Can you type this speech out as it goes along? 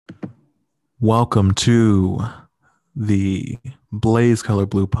Welcome to the Blaze Color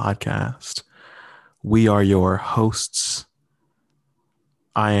Blue podcast. We are your hosts.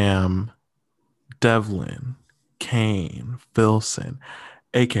 I am Devlin Kane Filson,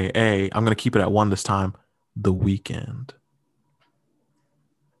 aka I'm going to keep it at one this time, The Weekend.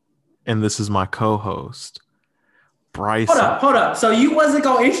 And this is my co-host, Bryson. Hold up. So you wasn't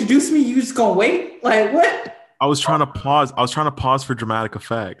gonna introduce me? You just gonna wait? Like what? I was trying to pause for dramatic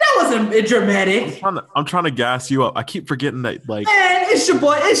effect. That wasn't dramatic. I'm trying to gas you up. I keep forgetting that, like, man, it's your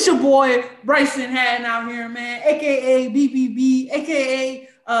boy Bryson Hatton out here, man, aka BBB, aka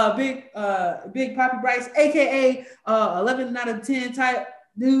Big Poppy Bryce, aka 11 out of 10 type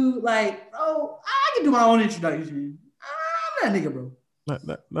dude. Like, bro, I can do my own introduction. I'm that nigga, bro.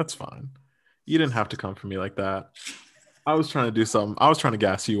 That's fine. You didn't have to come for me like that. I was trying to do something. I was trying to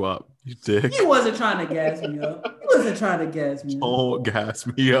gas you up, you dick. You wasn't trying to gas me up. Don't gas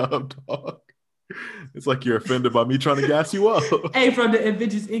me up, dog. It's like you're offended by me trying to gas you up. Hey, from the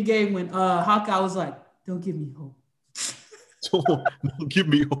Avengers Endgame when Hawkeye was like, "Don't give me hope." Don't give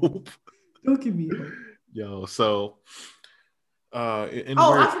me hope. Don't give me hope. Yo, so I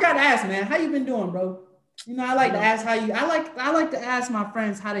forgot to ask, man. How you been doing, bro? You know, I like to ask how you. I like to ask my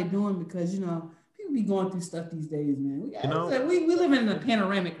friends how they doing because people be going through stuff these days, man. We live in a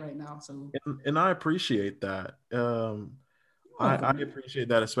panoramic right now, so and I appreciate that. I appreciate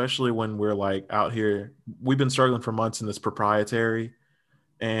that, especially when we're like out here. We've been struggling for months in this proprietary,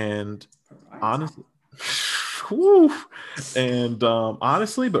 and honestly,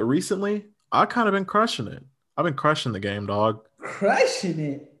 honestly, but recently I kind of been crushing it. I've been crushing the game, dog. Crushing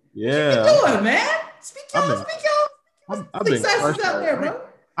it. Yeah. What you been doing, man? Speak your successes out there, bro.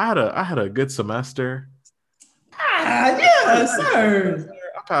 I had a good semester. Yeah, sir.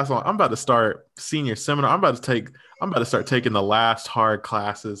 I passed on. I'm about to start senior seminar. I'm about to start taking the last hard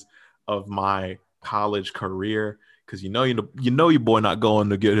classes of my college career because you know your boy not going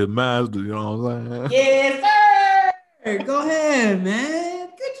to get his master's. You know what I'm saying? Yes, sir. Go ahead, man.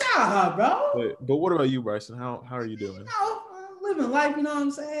 Good job, bro. But what about you, Bryson? How are you doing? Living life. You know what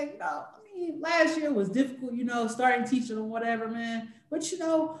I'm saying? Last year was difficult. Starting teaching or whatever, man. But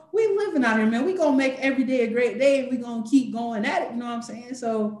we living out here, man. We gonna make every day a great day. We gonna keep going at it. You know what I'm saying?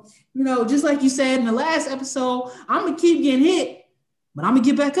 So, just like you said in the last episode, I'm gonna keep getting hit, but I'm gonna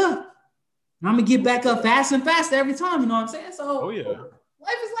get back up. And I'm gonna get back up faster and faster every time. You know what I'm saying? So, life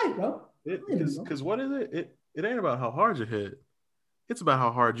is life, bro. Because what is it? It ain't about how hard you hit. It's about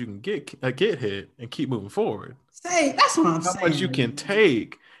how hard you can get hit and keep moving forward. That's what I'm saying. How much you can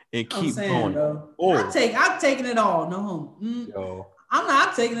take and keep going. Bro. I'm taking it all. No home. Yo.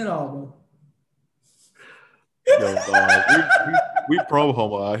 I'm taking it all, bro. Yo, dog. we pro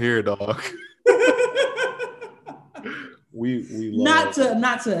homo out here, dog. we love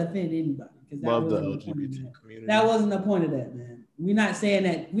not to offend anybody because love the LGBT community. That wasn't the point of that, man. We're not saying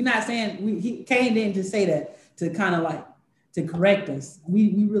that. We're not saying Kane didn't just say that to kind of like to correct us.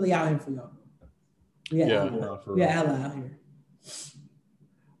 We really out here for y'all. We're ally out here.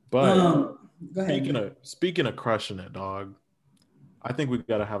 But go ahead, speaking of crushing it, dog, I think we've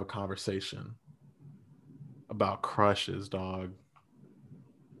got to have a conversation about crushes, dog.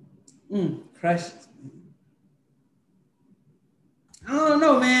 Crushes. I don't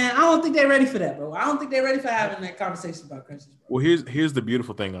know, man. I don't think they're ready for that, bro. I don't think they're ready for having that conversation about crushes, bro. Well, here's the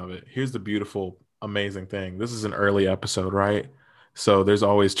beautiful thing of it. Here's the beautiful, amazing thing. This is an early episode, right? So there's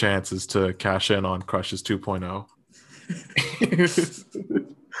always chances to cash in on Crushes 2.0.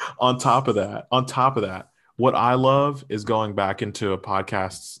 On top of that, what I love is going back into a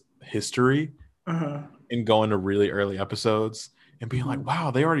podcast's history and going to really early episodes and being like,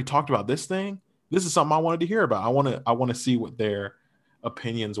 wow, they already talked about this thing. This is something I wanted to hear about. I want to see what their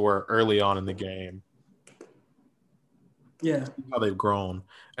opinions were early on in the game. Yeah. How they've grown.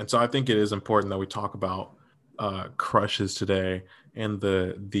 And so I think it is important that we talk about crushes today and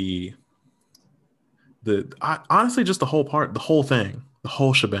honestly just the whole thing, the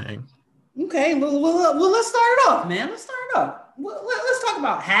whole shebang. Okay, well, let's start it off, man. Let's talk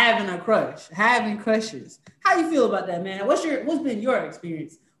about having a crush, having crushes. How you feel about that, man? What's been your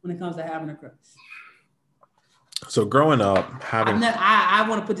experience when it comes to having a crush? So growing up, I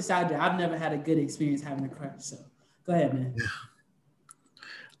want to put this out there. I've never had a good experience having a crush. So go ahead, man.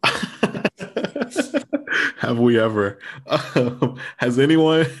 Have we ever? Has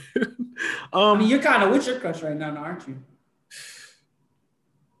anyone? You're kind of with your crush right now, aren't you?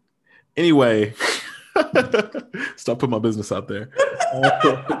 Anyway, stop putting my business out there.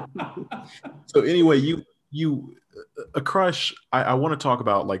 So anyway, you a crush. I want to talk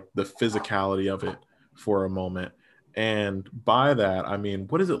about like the physicality of it for a moment, And by that, I mean,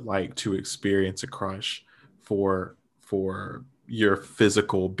 what is it like to experience a crush for your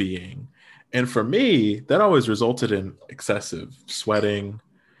physical being? And for me, that always resulted in excessive sweating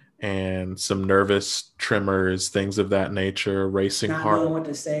and some nervous tremors, things of that nature, racing Not heart. knowing what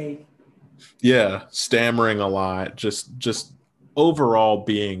to say. Yeah, stammering a lot, just overall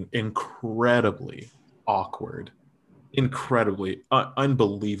being incredibly awkward, incredibly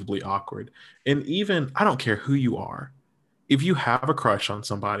unbelievably awkward. And even I don't care who you are, if you have a crush on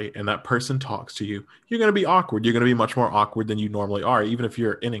somebody and that person talks to you, you're going to be awkward. You're going to be much more awkward than you normally are. Even if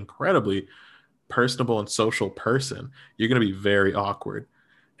you're an incredibly personable and social person, you're going to be very awkward.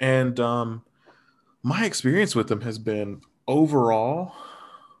 And my experience with them has been overall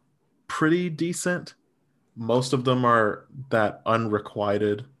pretty decent. Most of them are that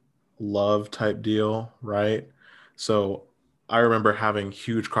unrequited love type deal, right? So I remember having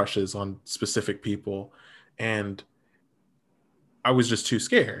huge crushes on specific people, and I was just too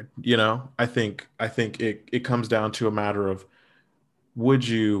scared, you know? I think it comes down to a matter of would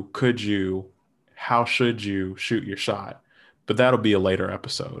you, could you, how should you shoot your shot? But that'll be a later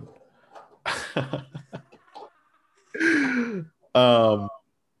episode. um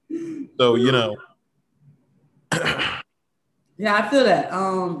so you know Yeah, I feel that.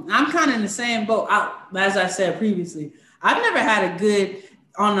 I'm kind of in the same boat. As I said previously, I've never had a good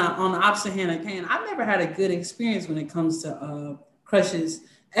on the opposite hand of Kane. I've never had a good experience when it comes to crushes.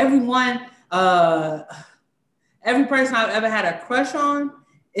 Everyone, every person I've ever had a crush on,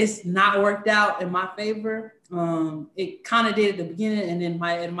 it's not worked out in my favor. It kind of did at the beginning, and then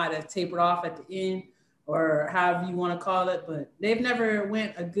it might have tapered off at the end, or however you want to call it. But they've never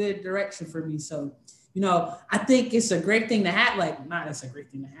went a good direction for me. So, I think it's a great thing to have. Like, not it's a great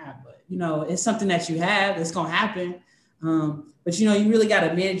thing to have, but it's something that you have. It's gonna happen. But you really got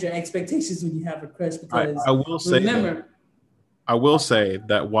to manage your expectations when you have a crush because I will say that remember, I will say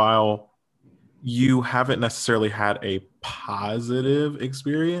that while you haven't necessarily had a positive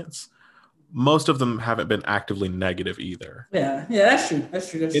experience, most of them haven't been actively negative either. yeah, that's true. That's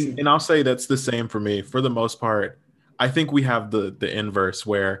true. That's And, true. and I'll say that's the same for me. For the most part, I think we have the inverse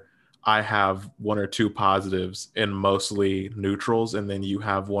where I have one or two positives and mostly neutrals, and then you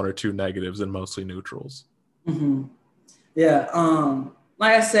have one or two negatives and mostly neutrals. Mm-hmm. Yeah.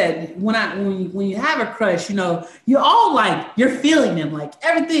 Like I said, when you have a crush, you're all like you're feeling them, like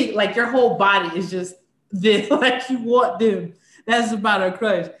everything, like your whole body is just this, like you want them. That's about a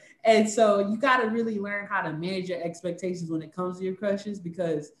crush. And so you got to really learn how to manage your expectations when it comes to your crushes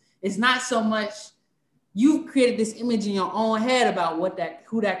because it's not so much you created this image in your own head about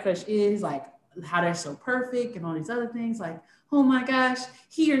who that crush is, like how they're so perfect and all these other things. Like, oh my gosh,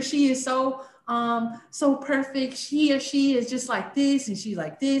 he or she is so perfect. He or she is just like this, and she's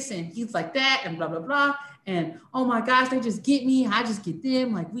like this, and he's like that, and blah blah blah. And oh my gosh, they just get me. I just get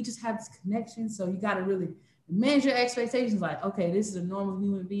them. Like we just have this connection. So you got to really manage your expectations. Like, okay, this is a normal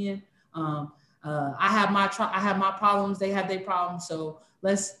human being. I have my problems. They have their problems. So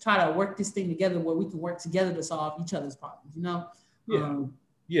let's try to work this thing together where we can work together to solve each other's problems. Yeah.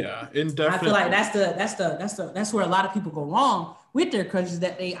 Yeah. And I feel like definitely. that's where a lot of people go wrong with their crushes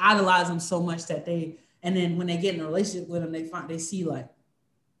that they idolize them so much that and then when they get in a relationship with them they see like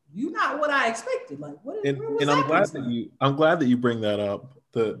you not what I expected. Like where was And that coming from? I'm glad that you bring that up.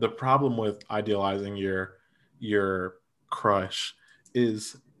 The problem with idealizing your crush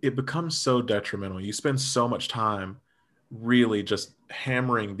is it becomes so detrimental. You spend so much time really just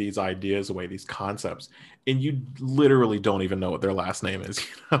hammering these ideas away, these concepts, and you literally don't even know what their last name is.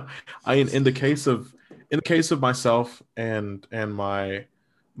 I in the case of myself and my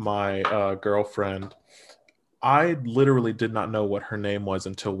girlfriend, I literally did not know what her name was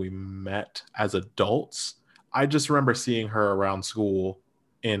until we met as adults. I just remember seeing her around school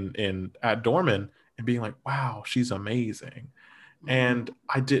in at Dorman and being like, "Wow, she's amazing." Mm-hmm. And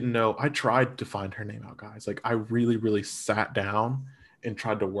I didn't know. I tried to find her name out, guys. Like I really sat down and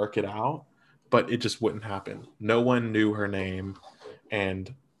tried to work it out, but it just wouldn't happen. No one knew her name,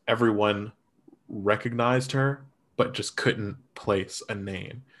 and everyone recognized her, but just couldn't place a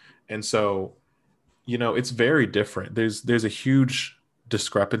name. And so it's very different. There's a huge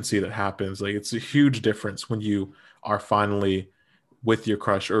discrepancy that happens. Like it's a huge difference when you are finally with your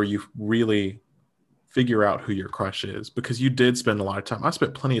crush or you really figure out who your crush is because you did spend a lot of time. I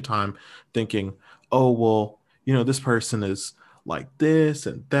spent plenty of time thinking, oh well, this person is like this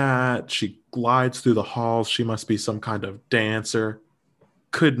and that. She glides through the halls. She must be some kind of dancer.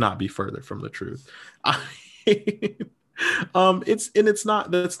 Could not be further from the truth. I, it's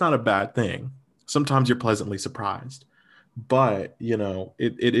not that's not a bad thing. Sometimes you're pleasantly surprised, But,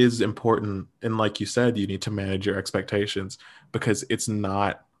 it is important. And like you said, you need to manage your expectations because it's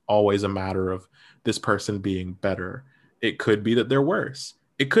not always a matter of this person being better. It could be that they're worse.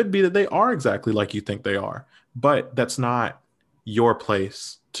 It could be that they are exactly like you think they are, but that's not your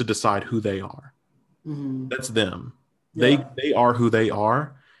place to decide who they are. Mm-hmm. That's them. Yeah. They are who they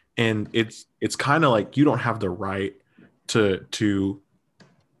are. And it's kind of like you don't have the right to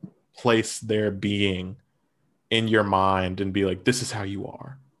place their being in your mind and be like, this is how you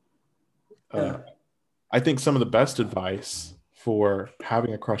are. Uh, Yeah. I think some of the best advice for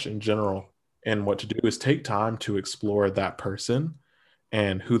having a crush in general and what to do is take time to explore that person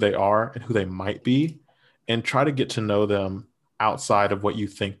and who they are and who they might be and try to get to know them outside of what you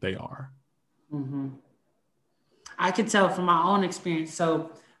think they are. Mm-hmm. I can tell from my own experience.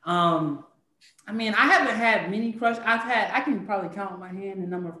 So, um, I mean, I haven't had many crushes. I can probably count on my hand the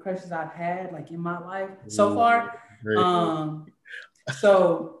number of crushes I've had like in my life so Ooh, far. great.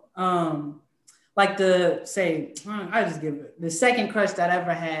 So, like I just give it the second crush that I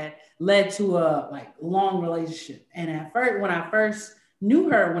ever had led to a like long relationship. And at first, when I first knew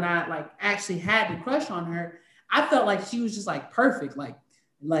her, when I like actually had the crush on her, I felt like she was just like perfect. Like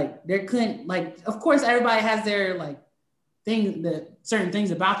there couldn't like, of course, everybody has their like certain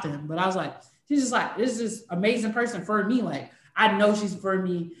things about them. But I was like, she's just like, this is amazing person for me. Like, I know she's for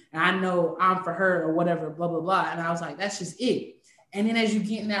me and I know I'm for her or whatever, blah, blah, blah. And I was like, that's just it. And then as you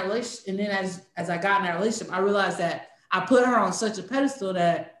get in that relationship, and then as I got in that relationship, I realized that I put her on such a pedestal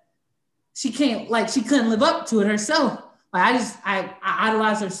that she couldn't live up to it herself. Like I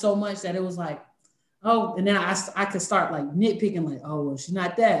idolized her so much that it was like, oh, and then I could start like nitpicking, like, oh, well, she's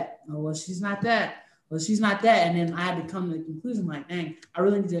not that. Oh, well, she's not that. Well, she's not that. And then I had to come to the conclusion, like, dang, I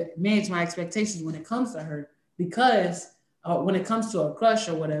really need to manage my expectations when it comes to her because when it comes to a crush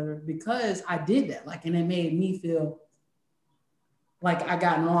or whatever, because I did that. Like, and it made me feel like I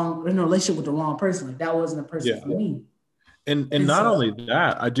got in a relationship with the wrong person. Like that wasn't a person Yeah. for me. And And not so, only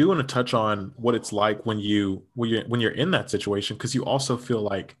that, I do want to touch on what it's like when you're in that situation, because you also feel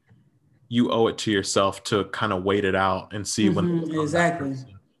like you owe it to yourself to kind of wait it out and see when they become that exactly,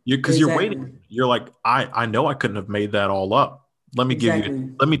 person. Because you're waiting. exactly, You're like, I know I couldn't have made that all up. exactly.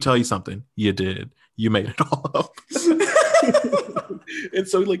 Let me tell you something. You did. You made it all up. And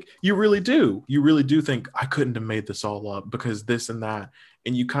so like you really do think I couldn't have made this all up because this and that.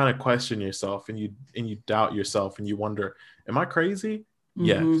 And you kind of question yourself and you doubt yourself and you wonder, am I crazy? Mm-hmm.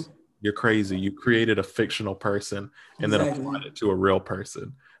 Yes, you're crazy. You created a fictional person and then Exactly, applied it to a real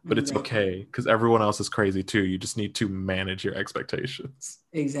person. But it's exactly. okay because everyone else is crazy too. You just need to manage your expectations.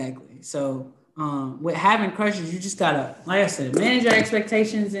 Exactly. So with having crushes, you just gotta, like I said, manage your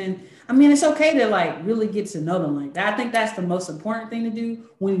expectations. And I mean, it's okay to like really get to know them. Like that, I think that's the most important thing to do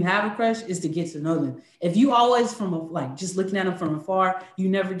when you have a crush is to get to know them. If you always like just looking at them from afar, you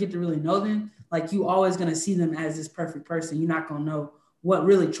never get to really know them. Like you always gonna see them as this perfect person. You're not gonna know what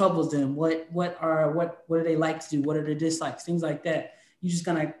really troubles them. What do they like to do? What are their dislikes? Things like that. You're just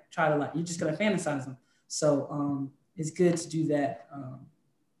gonna fantasize them. So it's good to do that.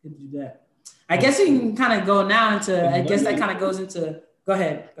 Good to do that. I guess we can kind of go now into. I And let guess that me kind of goes into. Go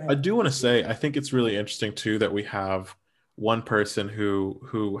ahead. Go I ahead. do want to say I think it's really interesting too that we have one person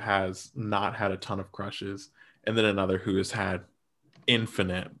who has not had a ton of crushes and then another who has had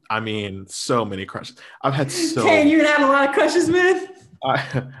infinite. I mean, so many crushes. I've had Can so you had a lot of crushes, man?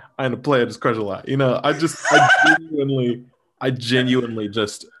 I I end up playing this crush a lot. I genuinely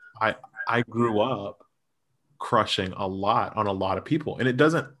just I grew up crushing a lot on a lot of people. And it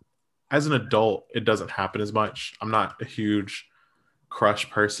doesn't as an adult, it doesn't happen as much. I'm not a huge crush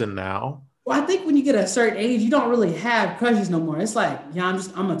person now. Well, I think when you get a certain age, you don't really have crushes no more. It's like, yeah, I'm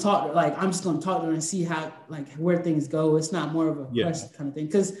gonna talk. Like, I'm just gonna talk to her and see how, like, where things go. It's not more of a crush Yeah. kind of thing.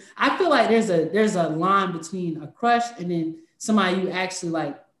 Because I feel like there's a line between a crush and then somebody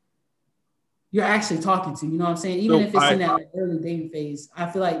you're actually talking to. You know what I'm saying? Even So if it's in that like, early dating phase, I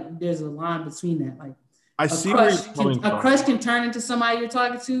feel like there's a line between that. Like, I see where you're coming a from. crush can turn into somebody you're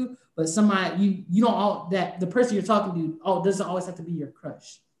talking to, but somebody you don't all that the person you're talking to doesn't always have to be your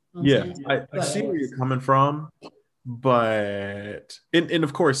crush. You know what Yeah, I'm saying? I But see that where works. you're coming from, but and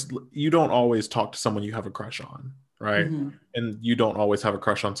of course you don't always talk to someone you have a crush on, right? Mm-hmm. And you don't always have a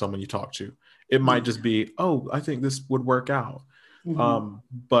crush on someone you talk to. It might just be, oh, I think this would work out. Mm-hmm.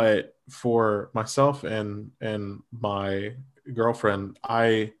 But for myself and my girlfriend,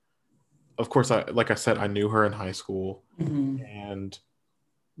 I of course I like I said, I knew her in high school, Mm-hmm. and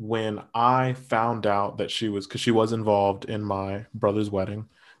when I found out that she was, because she was involved in my brother's wedding,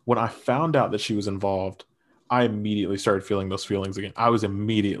 when I found out that she was involved, I immediately started feeling those feelings again. I was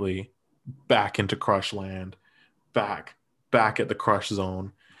immediately back into crush land, back. back at the crush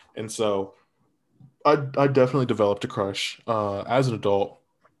zone. And so I definitely developed a crush as an adult,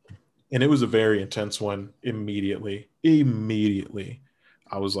 and it was a very intense one. Immediately,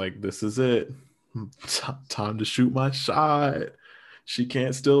 I was like, "This is it. Time to shoot my shot. She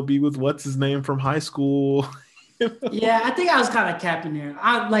can't still be with what's his name from high school." Yeah, I think I was kind of capping there.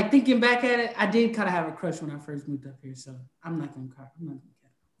 I like thinking back at it. I did kind of have a crush when I first moved up here, so I'm not gonna cap. I'm not gonna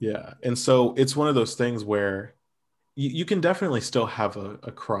cap. Yeah, and so it's one of those things where you can definitely still have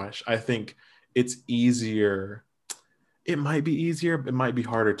a crush. I think it's easier. It might be easier. It might be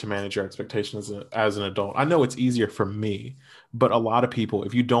harder to manage your expectations as an adult. I know it's easier for me, but a lot of people,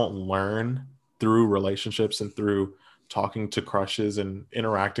 if you don't learn through relationships and through talking to crushes and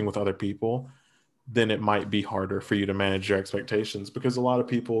interacting with other people, then it might be harder for you to manage your expectations, because a lot of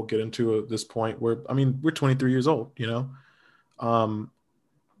people get into this point where, I mean, we're 23 years old, you know? Um,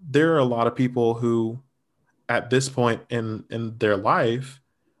 there are a lot of people who at this point in their life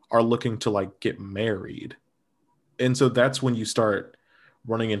are looking to like get married, and so that's when you start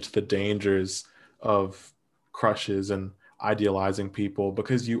running into the dangers of crushes and idealizing people,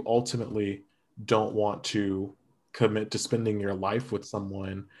 because you ultimately don't want to commit to spending your life with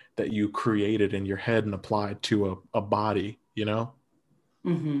someone that you created in your head and applied to a body, you know?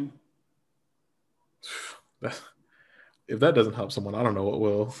 Mm-hmm. If that doesn't help someone, I don't know what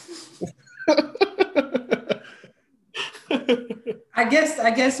will. I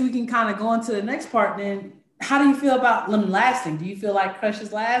guess we can kind of go into the next part then. How do you feel about them lasting? Do you feel like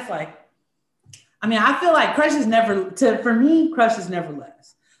crushes last? Like, I mean, I feel like crushes never for me, crushes never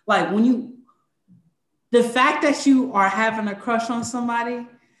last. Like the fact that you are having a crush on somebody,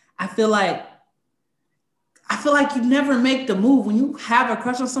 I feel like you never make the move. When you have a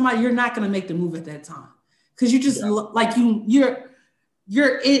crush on somebody, you're not gonna make the move at that time. Cause you just Yeah. like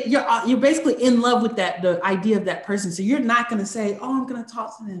you're basically in love with the idea of that person. So you're not gonna say, "Oh, I'm gonna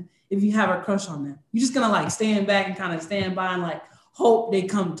talk to them," if you have a crush on them. You're just gonna like stand back and kind of stand by and like hope they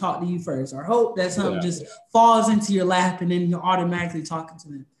come talk to you first, or hope that something Yeah. just falls into your lap and then you're automatically talking to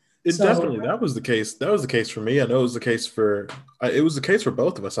them. It So definitely, that was the case. That was the case for me. I know it was the case for it was the case for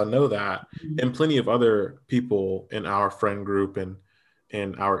both of us. I know that, and plenty of other people in our friend group and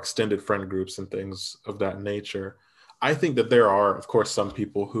in our extended friend groups and things of that nature. I think that there are, of course, some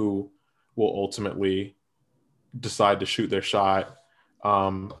people who will ultimately decide to shoot their shot.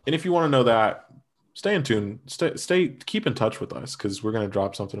 And if you want to know that, stay in tune. Keep in touch with us, because we're going to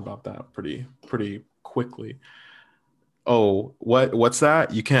drop something about that pretty quickly. Oh, what's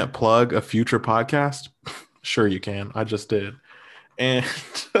that? You can't plug a future podcast? Sure you can. I just did. And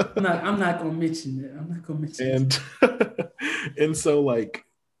I'm not gonna mention it. I'm not gonna mention it. and and so like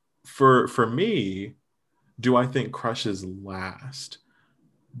for me, do I think crushes last?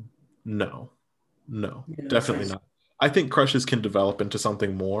 No. No, Yeah, definitely not. I think crushes can develop into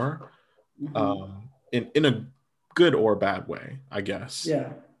something more, mm-hmm. in a good or bad way, I guess.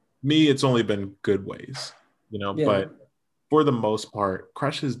 Yeah, Me, it's only been good ways, you know, yeah. but for the most part,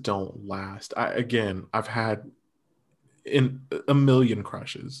 crushes don't last. I've had in a million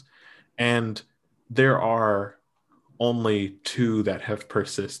crushes, and there are only two that have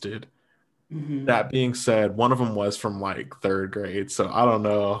persisted. Mm-hmm. That being said, one of them was from like third grade, so I don't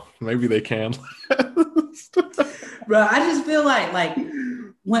know. Maybe they can last. Bro, I just feel like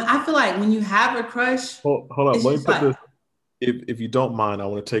when you have a crush, Hold up, it's let me just put like, this. If you don't mind, I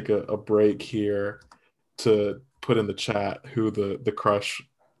want to take a break here to put in the chat who the crush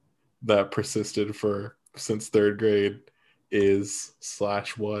that persisted for since third grade is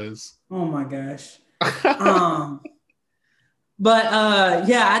slash was. oh my gosh. Um, but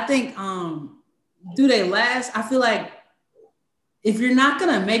yeah, I think do they last? I feel like if you're not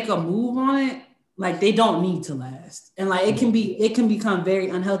gonna make a move on it, like they don't need to last. And like it can become very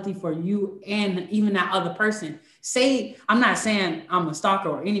unhealthy for you and even that other person. Say, I'm not saying I'm a stalker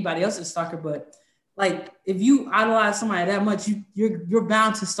or anybody else is a stalker, but like if you idolize somebody that much, you're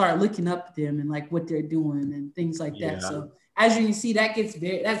bound to start looking up at them and like what they're doing and things like that. Yeah, So as you can see,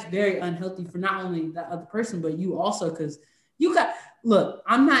 that's very unhealthy for not only that other person, but you also, because you got look,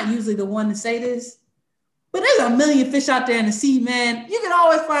 I'm not usually the one to say this, but there's a million fish out there in the sea, man. You can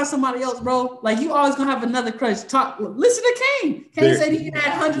always find somebody else, bro. Like you always gonna have another crush. Listen to Kane. Kane there said he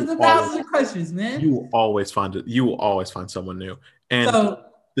had hundreds you of always thousands of crushes, man. you will always find it. You will always find someone new. And So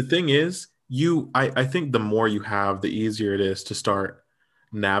the thing is, I think the more you have, the easier it is to start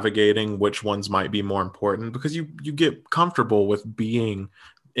navigating which ones might be more important, because you get comfortable with being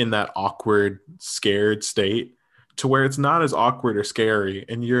in that awkward, scared state to where it's not as awkward or scary,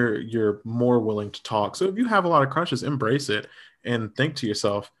 and you're more willing to talk. So if you have a lot of crushes, embrace it and think to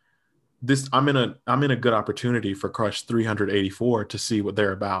yourself, I'm in a good opportunity for crush 384 to see what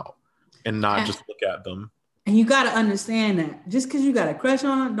they're about and not And, just look at them. and you got to understand that just because you got a crush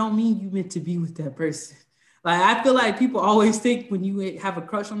on them, don't mean you meant to be with that person. Like, I feel like people always think when you have a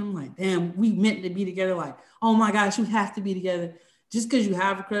crush on them, like, damn, we meant to be together. Like, oh my gosh, you have to be together. Just because you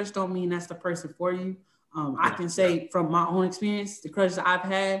have a crush don't mean that's the person for you. I Yeah, can yeah, say from my own experience, the crushes I've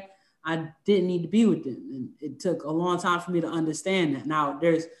had, I didn't need to be with them. And it took a long time for me to understand that. Now,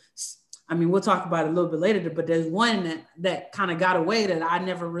 I mean, we'll talk about it a little bit later, but there's one that kind of got away that I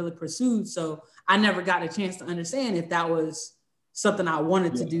never really pursued. So I never got a chance to understand if that was something I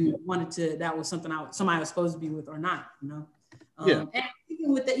wanted to yeah, do, that was something somebody was supposed to be with or not, you know? yeah, And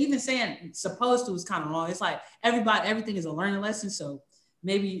even with even saying supposed to was kind of wrong. It's like everything is a learning lesson. So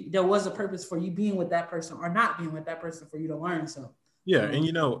maybe there was a purpose for you being with that person or not being with that person for you to learn. So, yeah.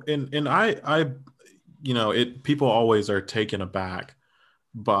 And um, people always are taken aback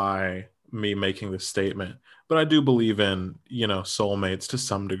by me making this statement, but I do believe in, soulmates to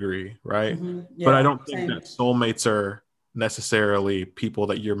some degree, right? But I yeah, don't think same. that soulmates are necessarily people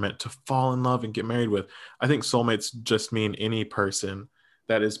that you're meant to fall in love and get married with. I think soulmates just mean any person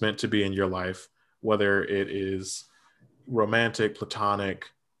that is meant to be in your life, whether it is romantic, platonic,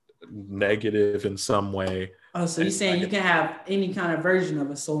 negative in some way. Oh, so you're And I saying you get, can have any kind of version of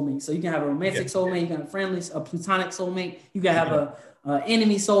a soulmate. So you can have a yeah, romantic soulmate, you can have a friendly, a platonic soulmate, you can have yeah. a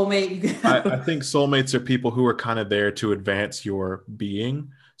enemy soulmate, you can I have. think soulmates are people who are kind of there to advance your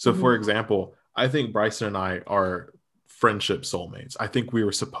being. So, for Mhm. example, I think Bryson and I are friendship soulmates. I think we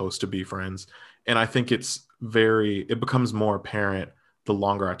were supposed to be friends. And I think it becomes more apparent the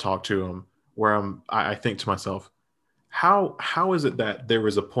longer I talk to him, where I think to myself, how is it that there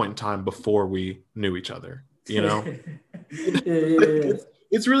was a point in time before we knew each other? Yeah, yeah, yeah.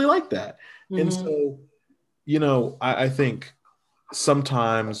 It's really like that. And Mm-hmm. so, I think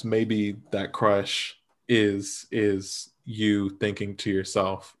sometimes maybe that crush is you thinking to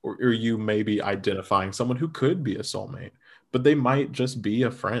yourself, or you maybe identifying someone who could be a soulmate, but they might just be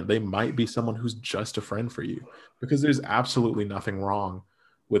a friend. They might be someone who's just a friend for you, because there's absolutely nothing wrong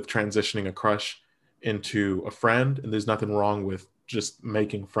with transitioning a crush into a friend, and there's nothing wrong with just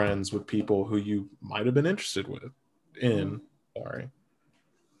making friends with people who you might have been interested with Mm-hmm. in. Sorry.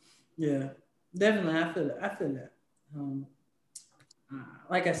 Yeah, definitely. I feel that. I feel that. Um,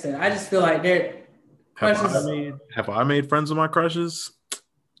 like I said, I just feel like they're have i crushes. made have I made friends with my crushes?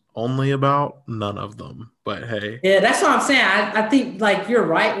 Only about none of them. But hey, Yeah, that's what I'm saying. I think like you're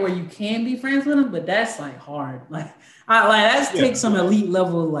right where you can be friends with them, but that's like hard. Like that yeah. takes some elite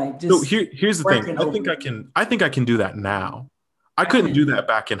level like So just here's the thing. working I over think it. I can do that now. I I couldn't can't do do that that.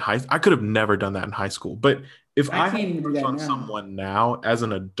 back in I could have never done that in high school. But if I I had can't a even do crush that on now. someone now as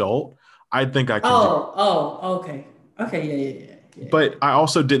an adult, I think I can do it. Oh, okay. Okay, yeah. But I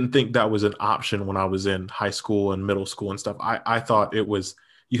also didn't think that was an option when I was in high school and middle school and stuff. I thought it was,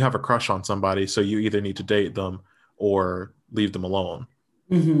 you have a crush on somebody, so you either need to date them or leave them alone.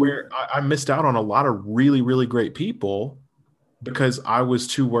 Where Mm-hmm. I missed out on a lot of really, really great people because I was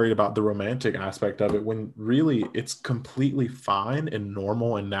too worried about the romantic aspect of it, when really it's completely fine and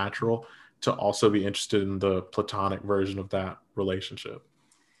normal and natural to also be interested in the platonic version of that relationship.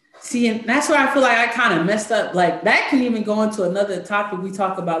 See, and that's where I feel like I kind of messed up. Like that can even go into another topic we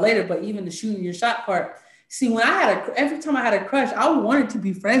talk about later, but even the shooting your shot part. See, when every time I had a crush, I wanted to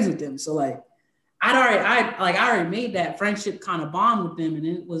be friends with them. So like I already made that friendship kind of bond with them, and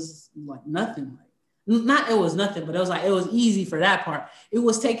it was like nothing. Like not it was nothing, but it was like it was easy for that part. It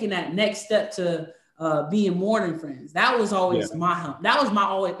was taking that next step to being more than friends. That was Yeah. always my hump.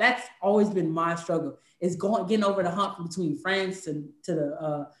 That's always been my struggle. Is getting over the hump between friends to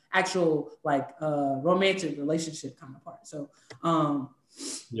the actual like romantic relationship kind of part. So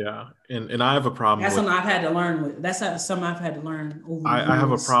Yeah. And I have a problem that's with, something I've had to learn with. Something I've had to learn over the I have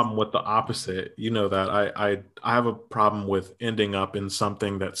a years. problem with the opposite. You know that I have a problem with ending up in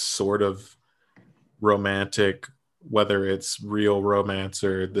something that's sort of romantic, whether it's real romance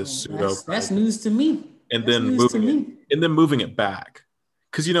or this Oh, pseudo kind that's of thing, news to me. and That's then news to moving it me. and then moving it back.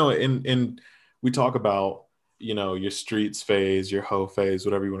 Because in we talk about, your streets phase, your hoe phase,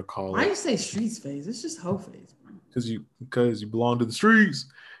 whatever you want to call Why it, you say streets phase? It's just hoe phase, bro. because you belong to the streets,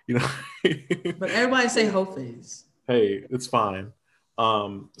 you know. But everybody say hoe phase. Hey, it's fine.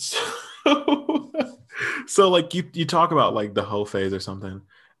 So, so like you talk about like the hoe phase or something,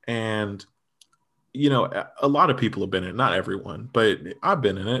 and a lot of people have been in it, not everyone, but I've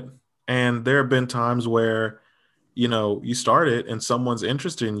been in it. And there have been times where, you start it and someone's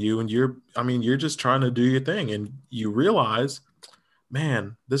interested in you, and you're just trying to do your thing, and you realize,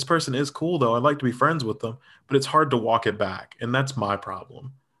 man, this person is cool though. I'd like to be friends with them, but it's hard to walk it back. And that's my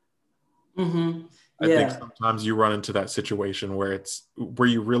problem. Mm-hmm. I think Yeah. sometimes you run into that situation where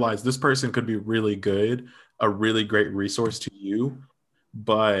you realize this person could be really good, a really great resource to you,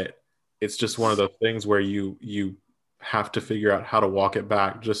 but it's just one of those things where you have to figure out how to walk it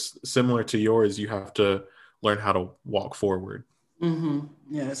back. Just similar to yours, you have to learn how to walk forward. Mm-hmm.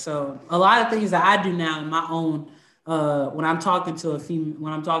 Yeah. So a lot of things that I do now in my own, when I'm talking to a female,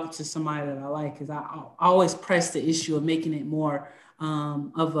 when I'm talking to somebody that I like, is I always press the issue of making it more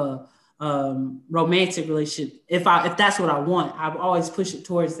of a romantic relationship. If that's what I want, I always push it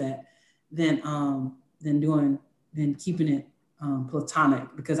towards that. Than than doing than keeping it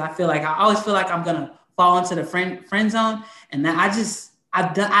platonic, because I always feel like I'm gonna fall into the friend zone, and that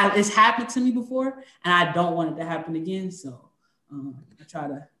it's happened to me before, and I don't want it to happen again. So I try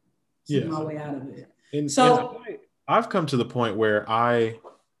to keep Yeah. my way out of it. And So, I've come to the point where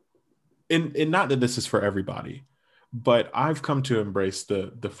and not that this is for everybody, but I've come to embrace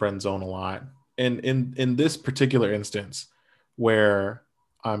the friend zone a lot. And in this particular instance, where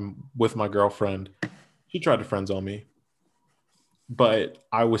I'm with my girlfriend, she tried to friend zone me, but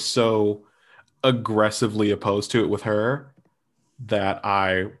I was so aggressively opposed to it with her that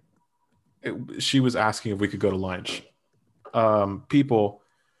she was asking if we could go to lunch. People,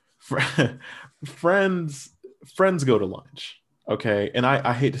 fr- friends, friends go to lunch. Okay. And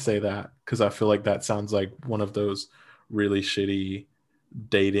I hate to say that because I feel like that sounds like one of those really shitty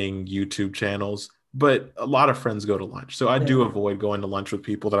dating YouTube channels, but a lot of friends go to lunch. So I yeah. do avoid going to lunch with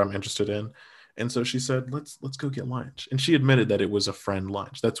people that I'm interested in. And so she said, let's go get lunch. And she admitted that it was a friend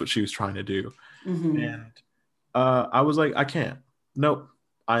lunch. That's what she was trying to do. Mm-hmm. And I was like, I can't. Nope.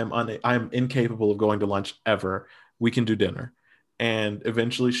 I am incapable of going to lunch ever. We can do dinner. And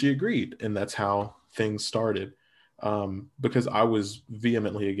eventually she agreed. And that's how things started. Because I was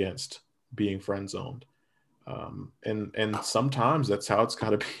vehemently against being friend zoned. And sometimes that's how it's got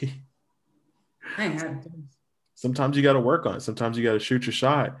to be. I ain't had it. Sometimes you got to work on it. Sometimes you got to shoot your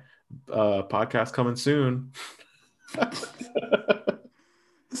shot. Podcast coming soon.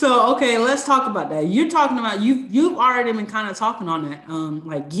 So okay, let's talk about that. You're talking about you've already been kind of talking on that,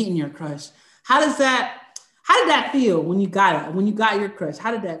 like getting your crush. How did that feel when you got it? When you got your crush,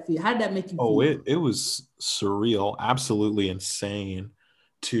 how did that feel? How did that make you Oh, feel? it was surreal, absolutely insane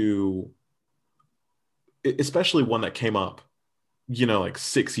to especially one that came up, like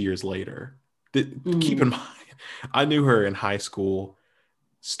 6 years later. Keep in Mm-hmm. mind, I knew her in high school,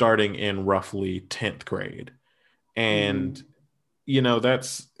 starting in roughly 10th grade. And, Mm-hmm.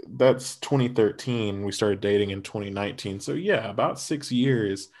 that's 2013. We started dating in 2019. So yeah, about 6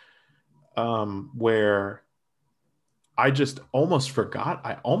 years, where I almost forgot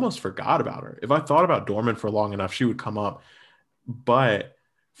about her. If I thought about Dorman for long enough, she would come up. But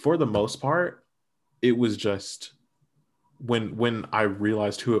for the most part, it was just when I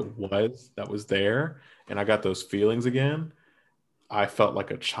realized who it was that was there and I got those feelings again, I felt like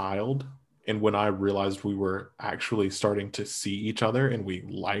a child. And when I realized we were actually starting to see each other and we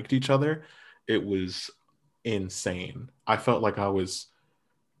liked each other, it was insane. I felt like I was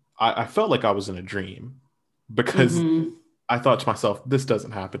in a dream because Mm-hmm. I thought to myself, this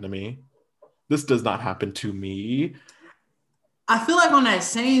doesn't happen to me. This does not happen to me. I feel like on that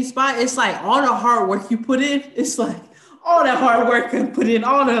same spot, it's like all the hard work you put in. It's like all that hard work you put in,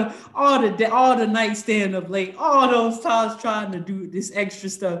 all the night staying up late, all those times trying to do this extra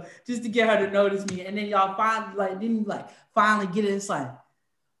stuff just to get her to notice me, and then y'all finally get it. It's like,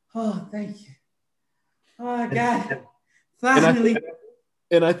 oh, thank you. Oh, I And, got it. and I Finally.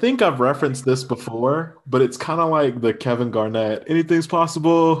 and I think I've referenced this before, but it's kind of like the Kevin Garnett, anything's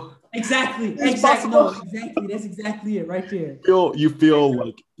possible. Exactly. It's Exactly. possible. No, exactly. That's exactly it right there. You feel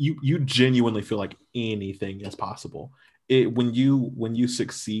like you genuinely feel like anything is possible. When you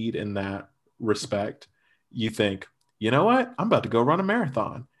succeed in that respect, you think, you know what? I'm about to go run a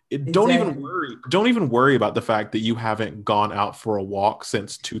marathon. Exactly. Don't even worry about the fact that you haven't gone out for a walk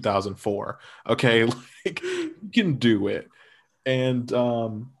since 2004. Okay, like you can do it. And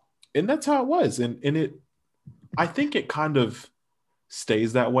that's how it was. And I think it kind of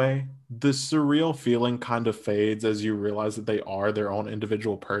stays that way. The surreal feeling kind of fades as you realize that they are their own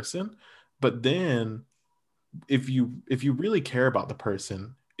individual person. But then if you really care about the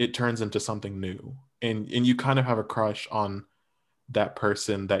person, it turns into something new. And you kind of have a crush on that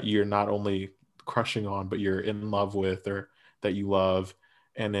person that you're not only crushing on, but you're in love with or that you love.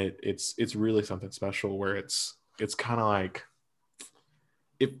 And it's really something special where it's kind of like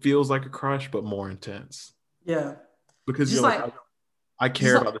it feels like a crush, but more intense. Yeah. Because Just you're like, like, I just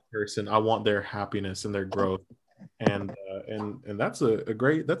care like, about this person. I want their happiness and their growth, and that's a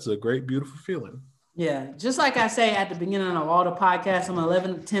great beautiful feeling. Yeah, just like I say at the beginning of all the podcasts, I'm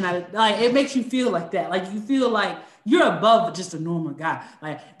 11, 10 out of, like, it makes you feel like that. Like, you feel like you're above just a normal guy.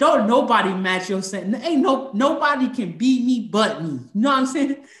 Like, don't nobody match your saying. Ain't nobody can be me but me. You know what I'm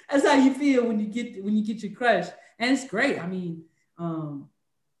saying? That's how you feel when you get your crush. And it's great. I mean, like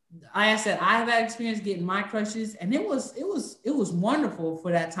I said, I have had experience getting my crushes, and it was wonderful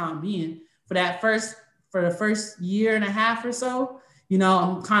for that time being. For the first year and a half or so,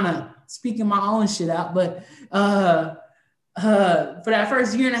 I'm kind of speaking my own shit out, but for that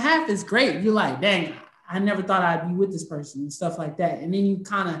first year and a half, it's great. You're like, dang, I never thought I'd be with this person and stuff like that. And then you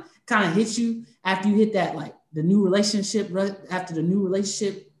kind of hit you after you hit that, like, the new relationship, right after the new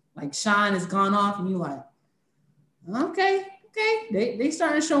relationship, like, shine has gone off, and you're like, okay, they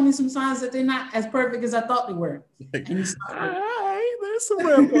started to show me some signs that they're not as perfect as I thought they were. Like, And you start hey, there's some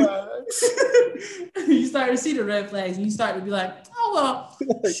red flags. you start to see the red flags, and you start to be like, oh well,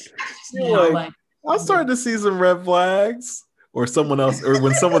 Like, you're now, like, like, I'm starting to see some red flags. Or someone else, or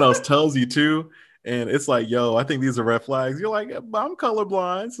when someone else tells you to, and it's like, yo, I think these are red flags. You're like, I'm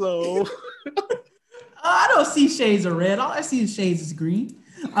colorblind, so I don't see shades of red. All I see is shades of green.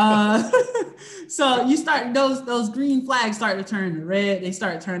 Uh, so you start those green flags start to turn to red. They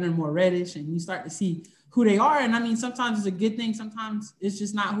start turning more reddish, and you start to see who they are. And I mean, sometimes it's a good thing. Sometimes it's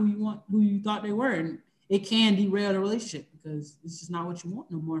just not who you thought they were, and it can derail the relationship because it's just not what you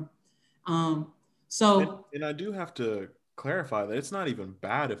want no more. Um, so and I do have to clarify that it's not even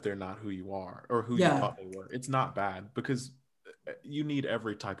bad if they're not who you are or who you yeah, thought they were. It's not bad because you need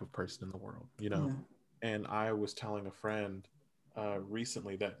every type of person in the world, you know. yeah, And I was telling a friend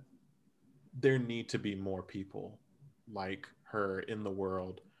recently that there need to be more people like her in the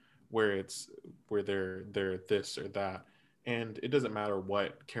world where they're this or that, and it doesn't matter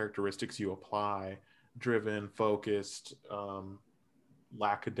what characteristics you apply, driven, focused,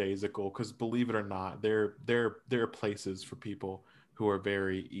 lackadaisical, because believe it or not, there are places for people who are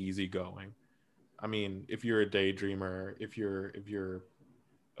very easygoing. I mean, if you're a daydreamer, if you're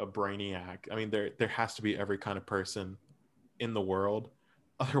a brainiac, I mean, there has to be every kind of person in the world.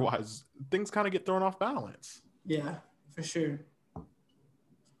 Otherwise, things kind of get thrown off balance. yeah, for sure.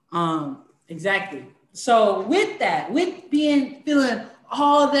 Exactly. So with that, with being feeling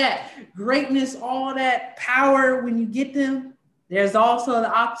all that greatness, all that power when you get them, there's also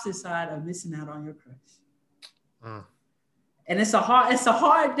the opposite side of missing out on your crush. Mm. And it's a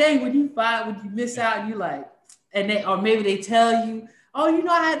hard day when you miss out and you like, and they, or maybe they tell you, oh,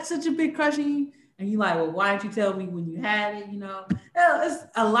 I had such a big crush on you, and you like, well, why didn't you tell me when you had it? It's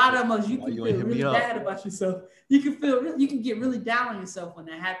a lot of emotions. You Why can you ain't feel hit me really up? bad about yourself. You can get really down on yourself when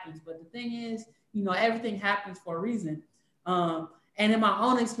that happens. But the thing is, everything happens for a reason. And in my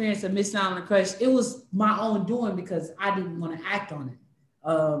own experience of missing out on a crush, it was my own doing because I didn't want to act on it.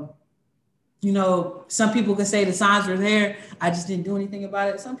 Some people could say the signs were there. I just didn't do anything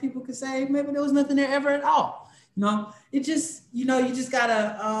about it. Some people could say maybe there was nothing there ever at all. It just, you just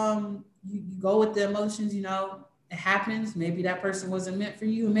gotta, you go with the emotions, it happens. Maybe that person wasn't meant for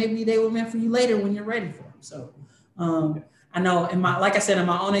you, and maybe they were meant for you later when you're ready for them. So, I know like I said, in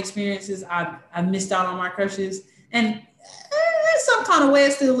my own experiences, I missed out on my crushes, and some kind of way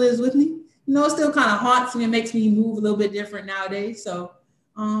it still lives with me. It still kind of haunts me and makes me move a little bit different nowadays. So,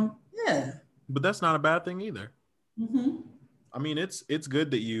 yeah. But that's not a bad thing either. Mm-hmm. I mean, it's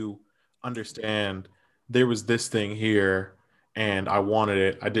good that you understand there was this thing here and I wanted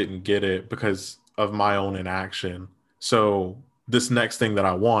it. I didn't get it because of my own inaction. So this next thing that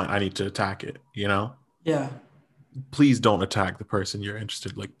I want, I need to attack it, you know? Yeah. Please don't attack the person you're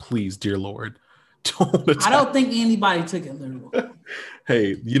interested. Like, please, dear Lord, don't I attack. don't think anybody took it literal.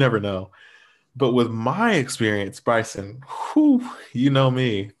 Hey, you never know. But with my experience, Bryson, whew, you know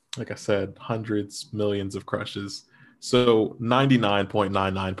me. Like I said, hundreds, millions of crushes. So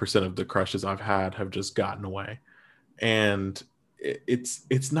 99.99% of the crushes I've had have just gotten away. And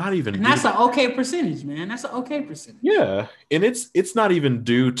it's not even And due that's to, an okay percentage, man. That's an okay percentage. yeah, and it's not even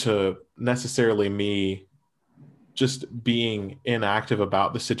due to necessarily me just being inactive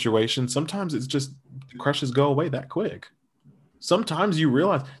about the situation. Sometimes it's just the crushes go away that quick. Sometimes you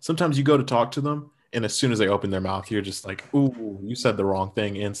realize, sometimes you go to talk to them, and as soon as they open their mouth, you're just like, ooh, you said the wrong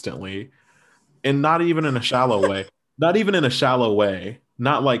thing instantly. And not even in a shallow way. Not even in a shallow way.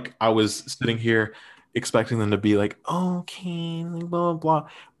 Not like I was sitting here expecting them to be like, oh, okay, blah, blah, blah.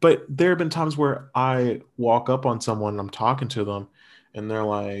 But there have been times where I walk up on someone and I'm talking to them, and they're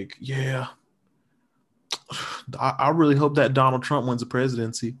like, yeah, I really hope that Donald Trump wins the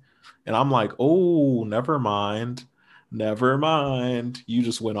presidency. And I'm like, oh, never mind. Never mind. You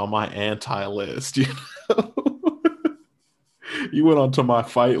just went on my anti list. You know? You went onto my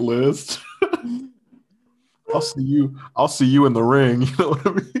fight list. I'll see you in the ring. You know what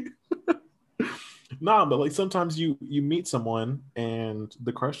I mean? Nah, but like sometimes you meet someone and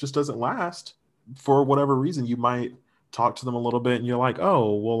the crush just doesn't last for whatever reason. You might talk to them a little bit and you're like,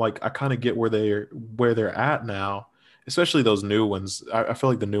 oh, well, like I kind of get where they're at now. Especially those new ones. I feel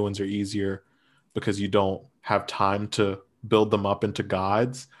like the new ones are easier because you don't have time to build them up into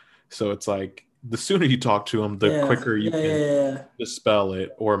gods. So it's like the sooner you talk to them, the Yeah, quicker you yeah, can yeah, dispel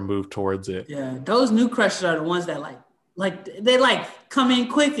it or move towards it. yeah. Those new crushes are the ones that like they like come in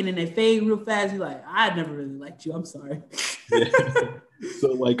quick and then they fade real fast. You're like, I never really liked you. I'm sorry. Yeah.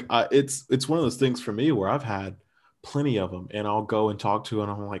 So like it's one of those things for me where I've had plenty of them and I'll go and talk to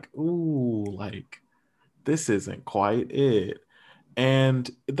and I'm like, ooh, like this isn't quite it. And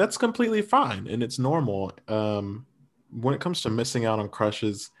that's completely fine and it's normal. When it comes to missing out on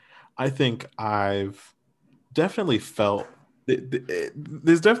crushes, I think I've definitely felt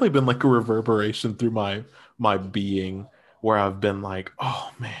there's definitely been like a reverberation through my being where I've been like,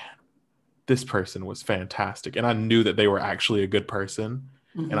 oh man, this person was fantastic. And I knew that they were actually a good person.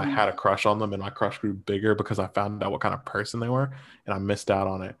 And I Mm-hmm. had a crush on them, and my crush grew bigger because I found out what kind of person they were, and I missed out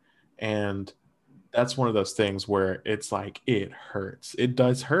on it. And that's one of those things where it's like, it hurts. It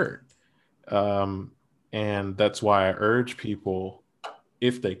does hurt. Um, and that's why I urge people,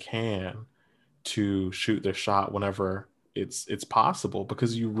 if they can, to shoot their shot whenever it's possible,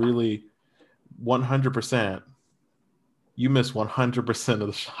 because you really 100% you miss 100% of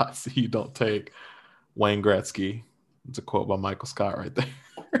the shots that you don't take. Wayne Gretzky. It's a quote by Michael Scott right there.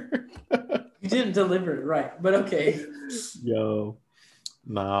 You didn't deliver it right, but okay. Yo,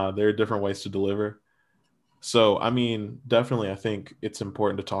 nah, there are different ways to deliver. So, I mean, definitely, I think it's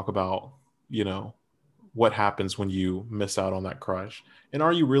important to talk about, you know, what happens when you miss out on that crush, and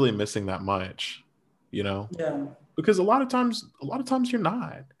are you really missing that much? You know, Yeah. because a lot of times you're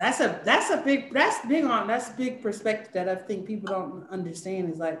not. That's a big perspective that I think people don't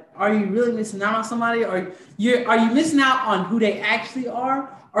understand is like, are you really missing out on somebody, or are you missing out on who they actually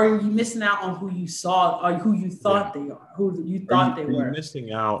are you missing out on who you saw or who you Yeah. thought they are, who you thought they Are you were?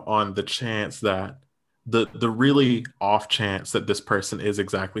 missing out on the chance that the really off chance that this person is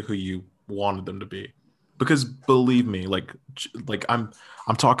exactly who you wanted them to be? Because believe me, like I'm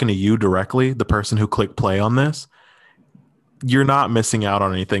talking to you directly, the person who clicked play on this. You're not missing out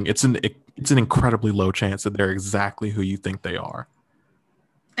on anything. It's an incredibly low chance that they're exactly who you think they are.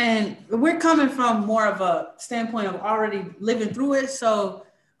 And we're coming from more of a standpoint of already living through it. So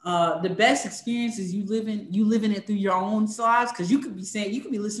the best experience is you living it through your own lives. Because you could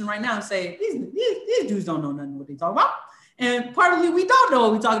be listening right now and say these dudes don't know nothing what they talk about. And partly we don't know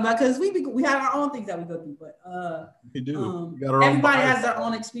what we talk about because we have our own things that we go through. But You do. You got our own everybody bias. has their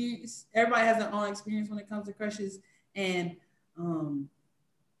own experience. Everybody has their own experience when it comes to crushes. And um,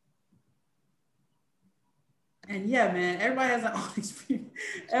 and yeah, man, everybody has their own experience.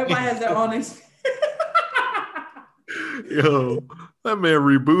 Everybody has their own experience. Yo, that man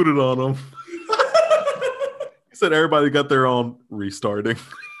rebooted on him. He said everybody got their own restarting.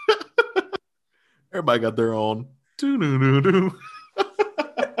 Everybody got their own. Doo-doo-doo-doo.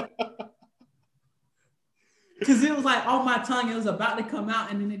 Because it was like on my tongue, it was about to come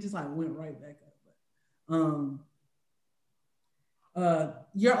out, and then it just like went right back up. But,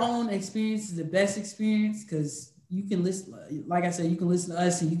 your own experience is the best experience because you can listen. Like I said, you can listen to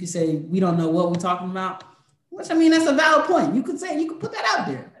us, and you can say we don't know what we're talking about. Which I mean, that's a valid point. You can put that out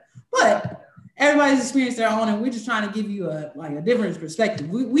there, but everybody's experienced their own, and we're just trying to give you a different perspective.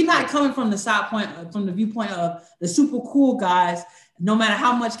 We're not coming from the side point, from the viewpoint of the super cool guys. No matter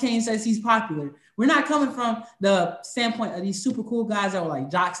how much Kane says he's popular, we're not coming from the standpoint of these super cool guys that were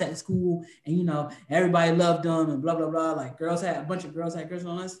like jocks at school, and everybody loved them and blah blah blah. Like a bunch of girls had girls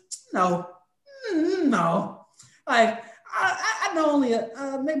on us. No, no. Like I know only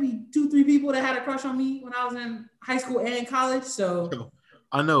maybe 2-3 people that had a crush on me when I was in high school and college. So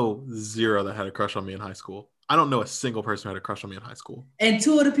I know zero that had a crush on me in high school. I don't know a single person who had a crush on me in high school. And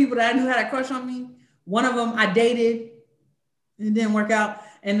 2 of the people that I knew had a crush on me, one of them I dated and it didn't work out,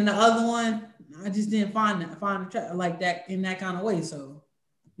 and then the other one I just didn't find like that in that kind of way. So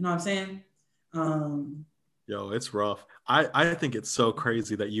you know what I'm saying? Yo, it's rough. I think it's so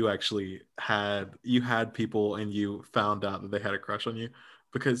crazy that you had people and you found out that they had a crush on you,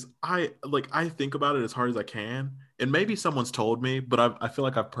 because I think about it as hard as I can, and maybe someone's told me, but I feel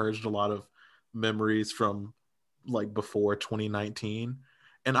like I've purged a lot of memories from like before 2019,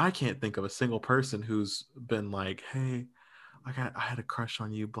 and I can't think of a single person who's been like, hey, I had a crush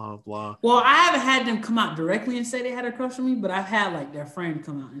on you, blah blah. Well, I haven't had them come out directly and say they had a crush on me, but I've had like their friend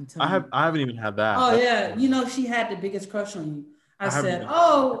come out and tell me, I haven't even had that. "Oh That's yeah, crazy. she had the biggest crush on you." I said,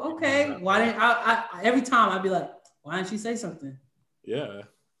 "Oh, okay. Why didn't I? Every time I'd be like, why didn't she say something?" Yeah.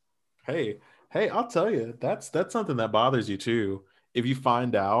 Hey, I'll tell you, that's something that bothers you too. If you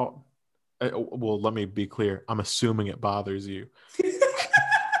find out, well, let me be clear. I'm assuming it bothers you.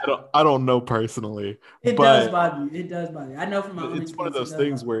 I don't know personally, It does but bother you. It does bother you. I know from my own it's one of experience, it those does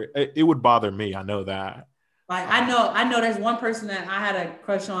things bother you. where it would bother me. I know that. Like Um, I know there's one person that I had a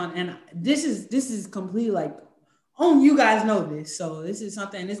crush on, and this is completely like, only you guys know this. So this is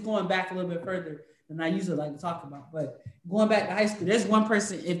something, it's going back a little bit further than I usually like to talk about. But going back to high school, there's one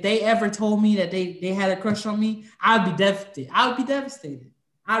person, if they ever told me that they had a crush on me, I'd be devastated. I would be devastated.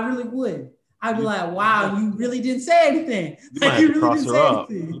 I really would. I'd be you, like, you might wow, you really didn't say anything. you might Like have you to really cross didn't her say up.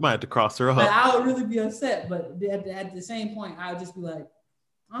 You anything. might have to cross her Like up. I would really be upset. But at the same point, I would just be like,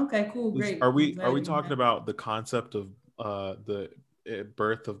 okay, cool, great. Are I'm we glad you're talking happy. about the concept of the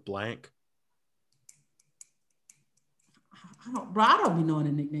birth of blank? I don't be knowing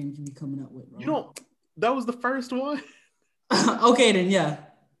the nicknames you be coming up with, You bro. don't. That was the first one. Okay, then yeah.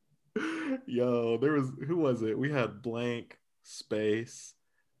 Yo, there was who was it? We had blank space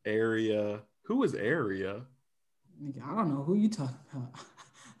area. Who was area? Nigga, I don't know who you talking about.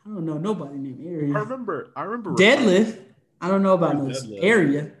 I don't know nobody named I Area. remember. I remember referring Deadlift. I don't know to about no deadlift.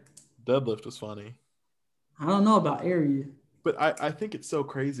 Area. Deadlift was funny, I don't know about Area. but I think it's so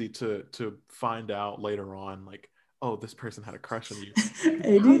crazy to find out later on, like, oh, this person had a crush on you.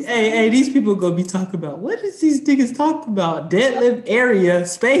 Hey, Because these people gonna be talking about, what is these niggas talking about? Deadlift Area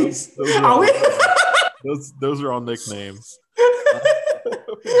Space. those are Are all we? nicknames. Those are all nicknames.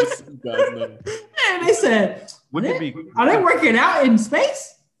 Uh, just so you guys know. And they said, Wouldn't it be? are they working out in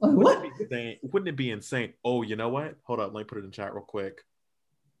space? Like, Wouldn't it what? be insane? Wouldn't it be insane? Oh, you know what? Hold up, let me put it in chat real quick.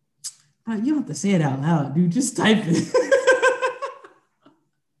 Bro, you don't have to say it out loud, dude. Just type it.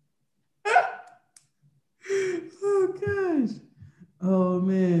 Oh gosh. Oh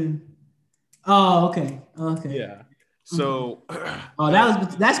man. Oh, okay. Okay. Yeah. Okay. So, Oh,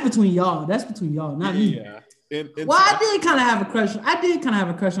 that's between y'all. That's between y'all, not me. yeah, and Well, so I did kind of have a crush. I did kind of have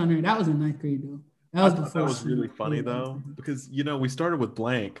a crush on her. That was in ninth grade though. That I was thought that before was really she funny made ninth though, grade. because we started with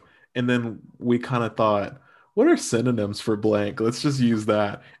blank, and then we kind of thought, what are synonyms for blank? Let's just use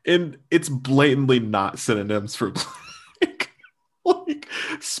that, and it's blatantly not synonyms for blank. Like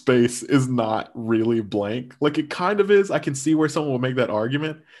space is not really blank. Like it kind of is. I can see where someone will make that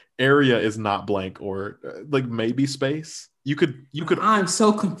argument. Area is not blank, or like maybe space. You could I'm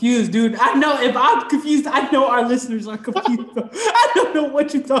so confused, dude. I know if I'm confused, I know our listeners are confused. I don't know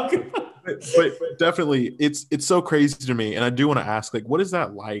what you're talking about. but definitely it's so crazy to me, and I do want to ask, like, what is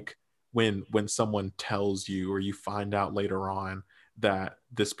that like when someone tells you or you find out later on that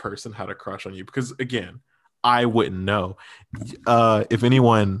this person had a crush on you? Because again, I wouldn't know. If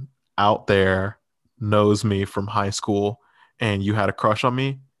anyone out there knows me from high school and you had a crush on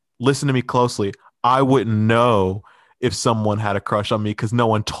me, listen to me closely. I wouldn't know if someone had a crush on me because no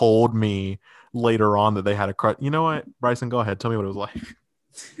one told me later on that they had a crush. You know what, Bryson, go ahead, tell me what it was like.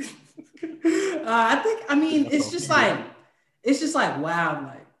 I mean, That's all you. it's just like, wow,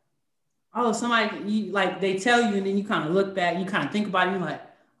 like, oh, somebody, like, they tell you, and then you kind of look back, you kind of think about it, you're like,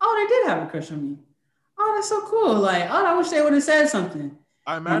 oh, they did have a crush on me. Oh, that's so cool. Like, oh, I wish they would have said something.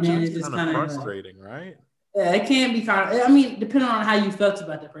 I And imagine then it's it just kind of kind of like, frustrating, right? yeah, it can be kind of, I mean, depending on how you felt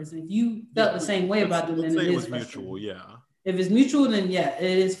about that person. If you felt Yeah, the same way about them, let's then say it it is was mutual. frustrating. Yeah. If it's mutual, then yeah,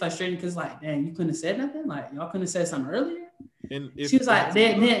 it is frustrating because, like, dang, you couldn't have said nothing. Like, y'all couldn't have said something earlier. And She was if like, it's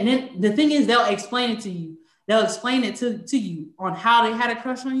a girl, then the thing is, they'll explain it to you. They'll explain it to you on how they had a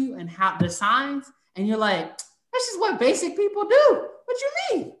crush on you and how the signs. And you're like, that's just what basic people do. What you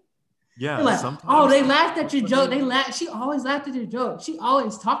mean? They're yeah, like, oh, sometimes they laughed at your what they joke. They do. laughed. She always laughed at your joke. She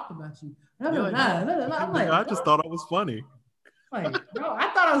always talked about you. Blah, You're blah, like, blah, no, blah, blah. I'm the guy like, just bro, thought I was funny. bro, I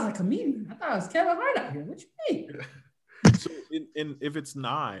thought I was a comedian. I thought I was Kevin Hart out here. What you mean? So, in if it's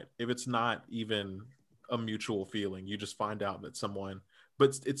not even a mutual feeling, you just find out that someone,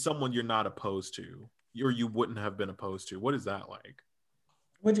 but it's someone you're not opposed to, or you wouldn't have been opposed to. What is that like?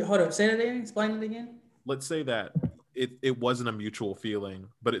 Would you hold up? Say that again. Explain it again. Let's say that it wasn't a mutual feeling,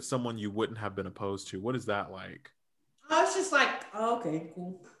 but it's someone you wouldn't have been opposed to. What is that like? I was just like, oh, okay,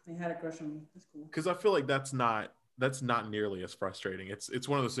 cool. They had a crush on me. That's cool. Because I feel like that's not nearly as frustrating. It's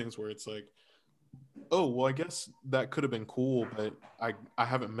one of those things where it's like, oh well, I guess that could have been cool, but I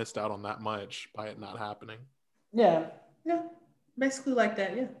haven't missed out on that much by it not happening. Yeah, yeah, basically like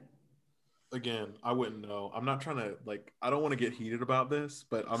that. Yeah. Again, I wouldn't know. I'm not trying to, like, I don't want to get heated about this,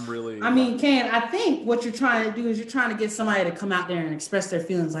 but I'm really I mean, Kane, I think what you're trying to do is you're trying to get somebody to come out there and express their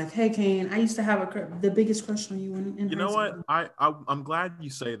feelings. Like, hey, Kane, I used to have the biggest crush on you in you high know what? school. I'm glad you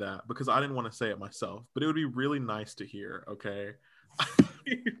say that because I didn't want to say it myself, but it would be really nice to hear. Okay,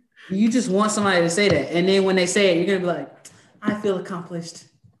 You just want somebody to say that. And then when they say it, you're going to be like, I feel accomplished.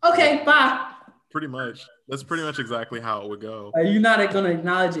 Okay, bye. Pretty much. That's pretty much exactly how it would go. You're not going to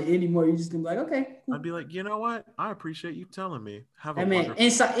acknowledge it anymore. You're just going to be like, okay, cool. I'd be like, you know what? I appreciate you telling me. Have a That man, wonderful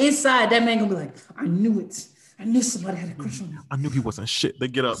inside, that man going to be like, I knew it. I knew somebody had a crush on me. I knew he wasn't shit. They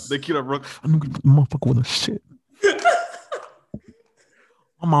get up, I knew the motherfucker wasn't shit.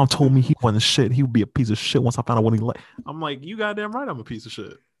 My mom told me he wasn't shit. He would be a piece of shit once I found out what he like. I'm like, you goddamn right, I'm a piece of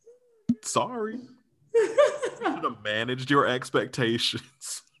shit. Sorry. You should have managed your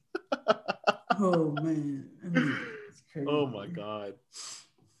expectations. Oh man. I mean, it's crazy. Oh my God.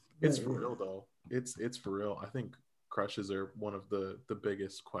 It's for real though. It's for real. I think crushes are one of the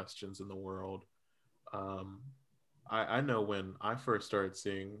biggest questions in the world. I know when I first started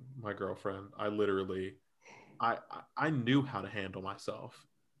seeing my girlfriend, I literally I knew how to handle myself.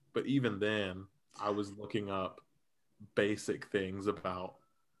 But even then, I was looking up basic things about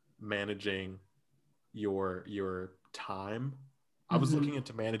managing your time. I was looking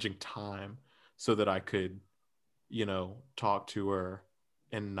into managing time so that I could, talk to her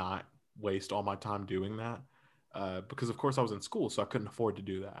and not waste all my time doing that. Because of course I was in school, so I couldn't afford to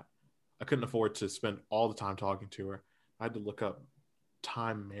do that. I couldn't afford to spend all the time talking to her. I had to look up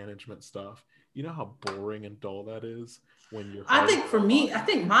time management stuff. You know how boring and dull that is when you're. I think for me, I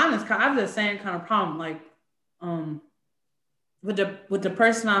think mine is I have the same kind of problem. Like, with the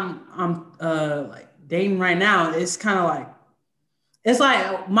person I'm like dating right now, it's kind of like, it's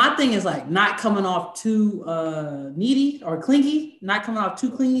like my thing is like not coming off too needy or clingy, not coming off too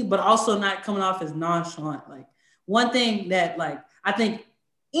clingy, but also not coming off as nonchalant. Like one thing that like I think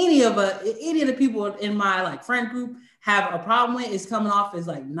any of the people in my like friend group have a problem with is coming off as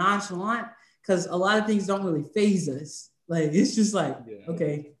like nonchalant, because a lot of things don't really phase us. Like it's just like,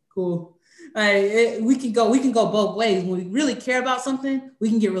 okay, cool. We can go both ways. When we really care about something, we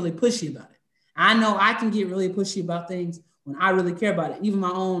can get really pushy about it. I know I can get really pushy about things when I really care about it. Even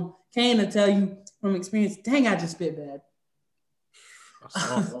my own Kane will tell you from experience, dang, I just spit bad.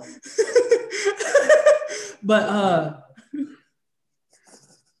 But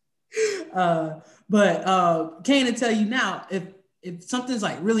Kane will tell you now, if something's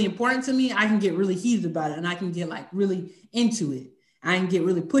like really important to me, I can get really heated about it and I can get like really into it. I can get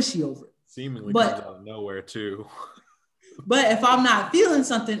really pushy over it. Seemingly comes out of nowhere too. But if I'm not feeling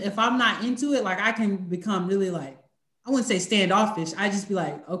something, if I'm not into it, like I can become really like, I wouldn't say standoffish. I just be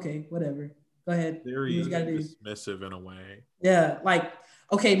like, okay, whatever. Go ahead. Very dismissive in a way. Yeah. Like,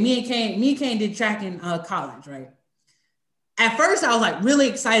 okay, me and Kane did track in college, right? At first, I was like really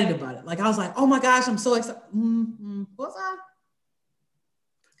excited about it. Like, I was like, oh my gosh, I'm so excited. Was I?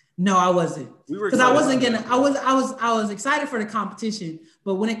 No, I wasn't. Because I wasn't gonna, I was excited for the competition,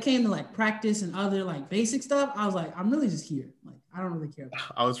 but when it came to like practice and other like basic stuff, I was like, I'm really just here. Like, I don't really care about it.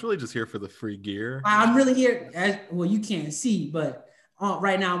 I was really just here for the free gear. I'm really here. Well, you can't see, but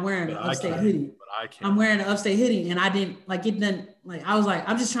right now I'm wearing an upstate hoodie. I'm wearing an upstate hoodie, and I didn't like it. Then like I was like,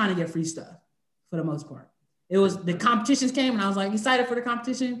 I'm just trying to get free stuff for the most part. It was the competitions came, and I was like excited for the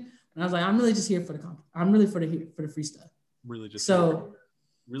competition, and I was like, I'm really just here for the I'm really for the free stuff. Really just so.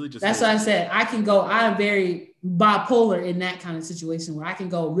 Really just that's why I said I can go. I'm very bipolar in that kind of situation where I can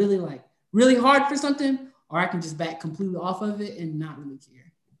go really hard for something, or I can just back completely off of it and not really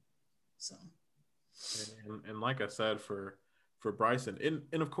care. So, and like I said, for Bryson,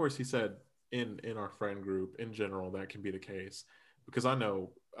 and of course he said in our friend group in general that can be the case, because I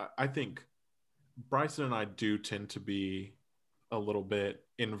think Bryson and I do tend to be a little bit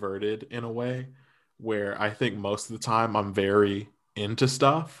inverted in a way where I think most of the time I'm very into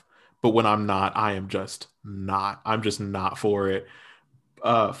stuff, but when I'm not, I'm just not for it.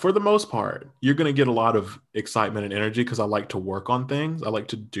 For the most part, you're going to get a lot of excitement and energy because I like to work on things. I like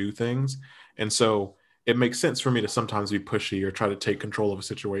to do things. And so it makes sense for me to sometimes be pushy or try to take control of a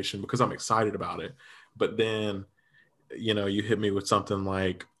situation because I'm excited about it. But then, you hit me with something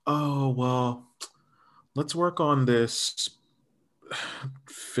like, oh, well, let's work on this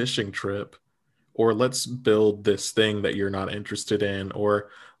fishing trip, or let's build this thing that you're not interested in, or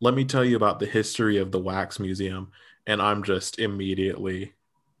let me tell you about the history of the wax museum. And I'm just immediately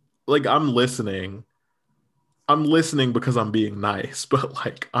like, I'm listening because I'm being nice, but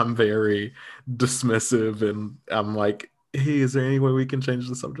like I'm very dismissive, and I'm like, hey, is there any way we can change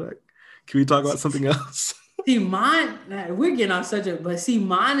the subject? Can we talk about something else? See, mine, we're getting off subject, but see,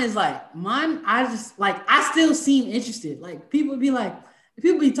 mine, I just like, I still seem interested. Like people be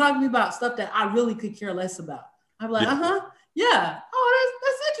talking to me about stuff that I really could care less about. I'm like, yeah. Oh,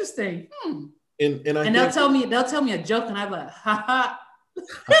 that's interesting. And they'll tell me a joke, and I'm like, ha ha.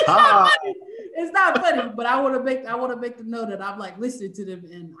 It's not funny, but I want to make them know that I'm like listening to them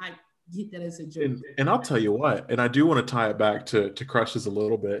and I get that it's a joke. And I'll tell you what, and I do want to tie it back to crushes a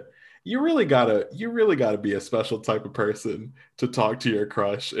little bit. You really gotta be a special type of person to talk to your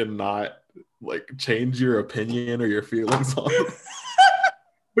crush and not like change your opinion or your feelings on them.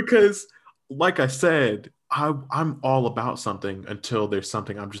 Because like I said, I'm all about something until there's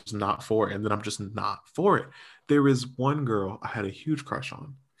something I'm just not for, and then I'm just not for it. There is one girl I had a huge crush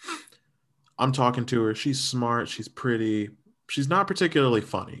on. I'm talking to her. She's smart. She's pretty. She's not particularly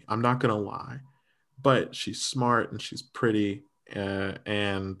funny. I'm not gonna lie, but she's smart and she's pretty,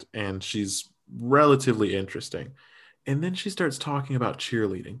 and she's relatively interesting. And then she starts talking about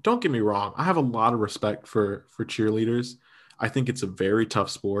cheerleading. Don't get me wrong. I have a lot of respect for cheerleaders. I think it's a very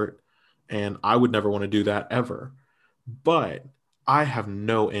tough sport, and I would never want to do that ever. But I have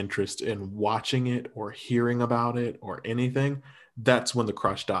no interest in watching it or hearing about it or anything. That's when the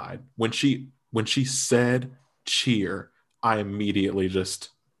crush died. When she said cheer, I immediately just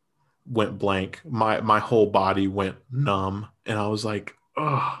went blank. My whole body went numb, and I was like,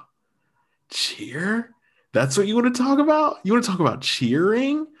 "Oh, cheer? That's what you want to talk about? You want to talk about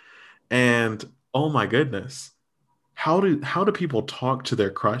cheering?" And oh my goodness, how do people talk to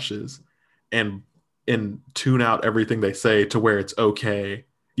their crushes and tune out everything they say to where it's okay?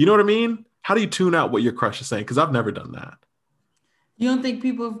 You know what I mean? How do you tune out what your crush is saying? Because I've never done that. You don't think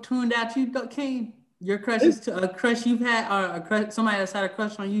people have tuned out you, Kane? Your crush is to a crush you've had, or a crush, somebody that's had a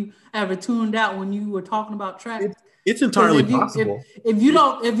crush on you, ever tuned out when you were talking about track? It's Because entirely possible. if you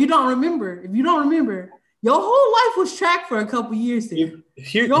don't remember, your whole life was track for a couple years there. Your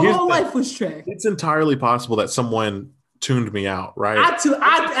Here's whole the, life was track. it's entirely possible that someone tuned me out, right? As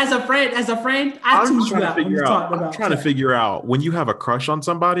a friend, I I'm tuned just you trying to out when you figure out. talked I'm about trying to track. figure out when you have a crush on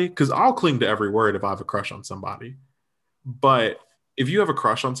somebody, because I'll cling to every word if I have a crush on somebody. But if you have a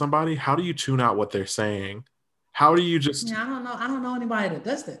crush on somebody, how do you tune out what they're saying? How do you just? Yeah, I don't know. I don't know anybody that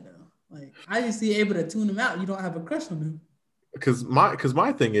does that though. Like I just see able to tune them out. You don't have a crush on them. Because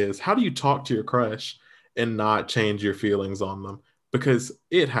my thing is, how do you talk to your crush and not change your feelings on them? Because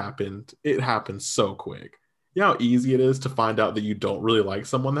it happened. It happened so quick. You know how easy it is to find out that you don't really like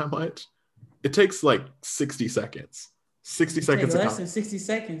someone that much? It takes like 60 seconds. 60 It take seconds of less conversation. than 60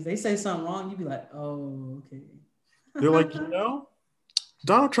 seconds. They say something wrong, you be like, oh, okay. They're like,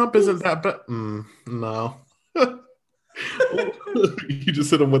 Donald Trump isn't that bad. No. You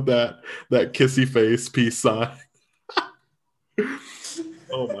just hit them with that kissy face peace sign.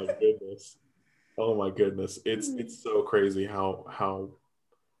 Oh my goodness. Oh my goodness. It's so crazy how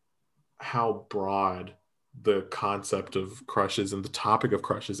broad the concept of crushes and the topic of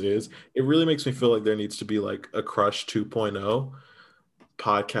crushes is. It really makes me feel like there needs to be like a Crush 2.0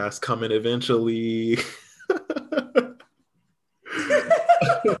 podcast coming eventually.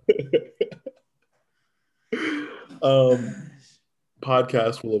 um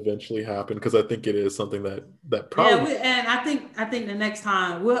Podcast will eventually happen because I think it is something that Yeah, probably. and I think the next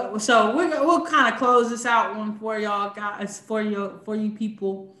time we'll kind of close this out one for y'all guys, for you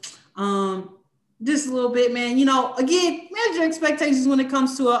people. Um just a little bit, man. You know, again, manage your expectations when it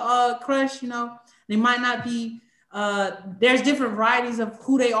comes to a crush. You know, they might not be. There's different varieties of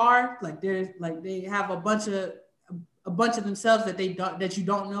who they are. Like there's like they have a bunch of themselves that they don't that you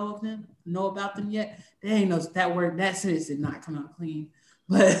don't know about them yet. They ain't know that word that sentence did not come out clean.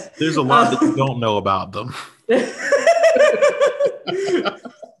 But There's a lot that you don't know about them.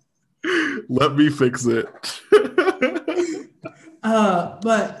 Let me fix it.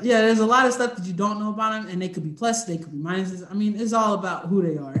 But yeah, there's a lot of stuff that you don't know about them, and they could be pluses, they could be minuses. I mean, it's all about who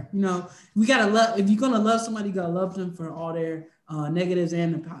they are. You know, we gotta love. If you're gonna love somebody, you gotta love them for all their negatives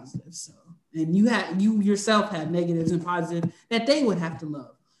and the positives. So, and you yourself have negatives and positives that they would have to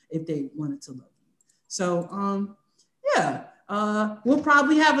love if they wanted to love you. So, yeah, we'll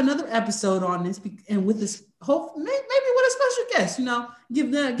probably have another episode on this, and with this, hope maybe with a special guest. You know,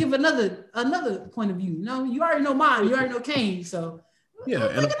 give another point of view. You know, you already know mine. You already know Kane. So Yeah, we'll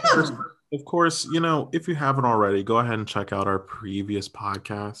and bring another one. of course, if you haven't already, go ahead and check out our previous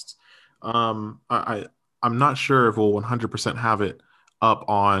podcasts. I'm not sure if we'll 100% have it up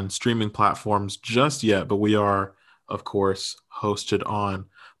on streaming platforms just yet, but we are, of course, hosted on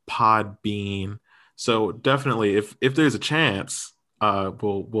Podbean. So definitely, if there's a chance,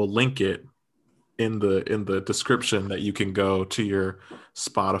 we'll link it in the description that you can go to your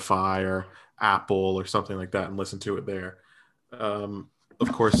Spotify or Apple or something like that and listen to it there.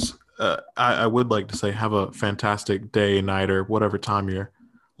 Of course, I would like to say have a fantastic day, night, or whatever time you're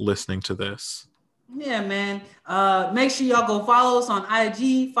listening to this. Yeah, man. Make sure y'all go follow us on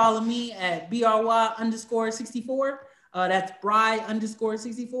IG. Follow me at BRY _64. That's Bry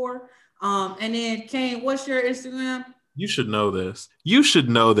 _64. And then Kane, what's your Instagram? You should know this. You should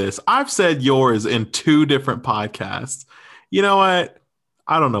know this. I've said yours in two different podcasts. You know what?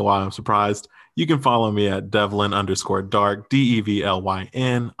 I don't know why I'm surprised. You can follow me at Devlin underscore dark,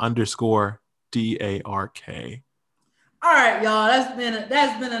 DEVLYN underscore DARK. All right, y'all.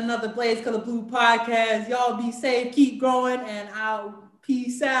 That's been another Blaze Color Blue podcast. Y'all be safe, keep growing, and I'll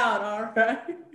peace out. All right.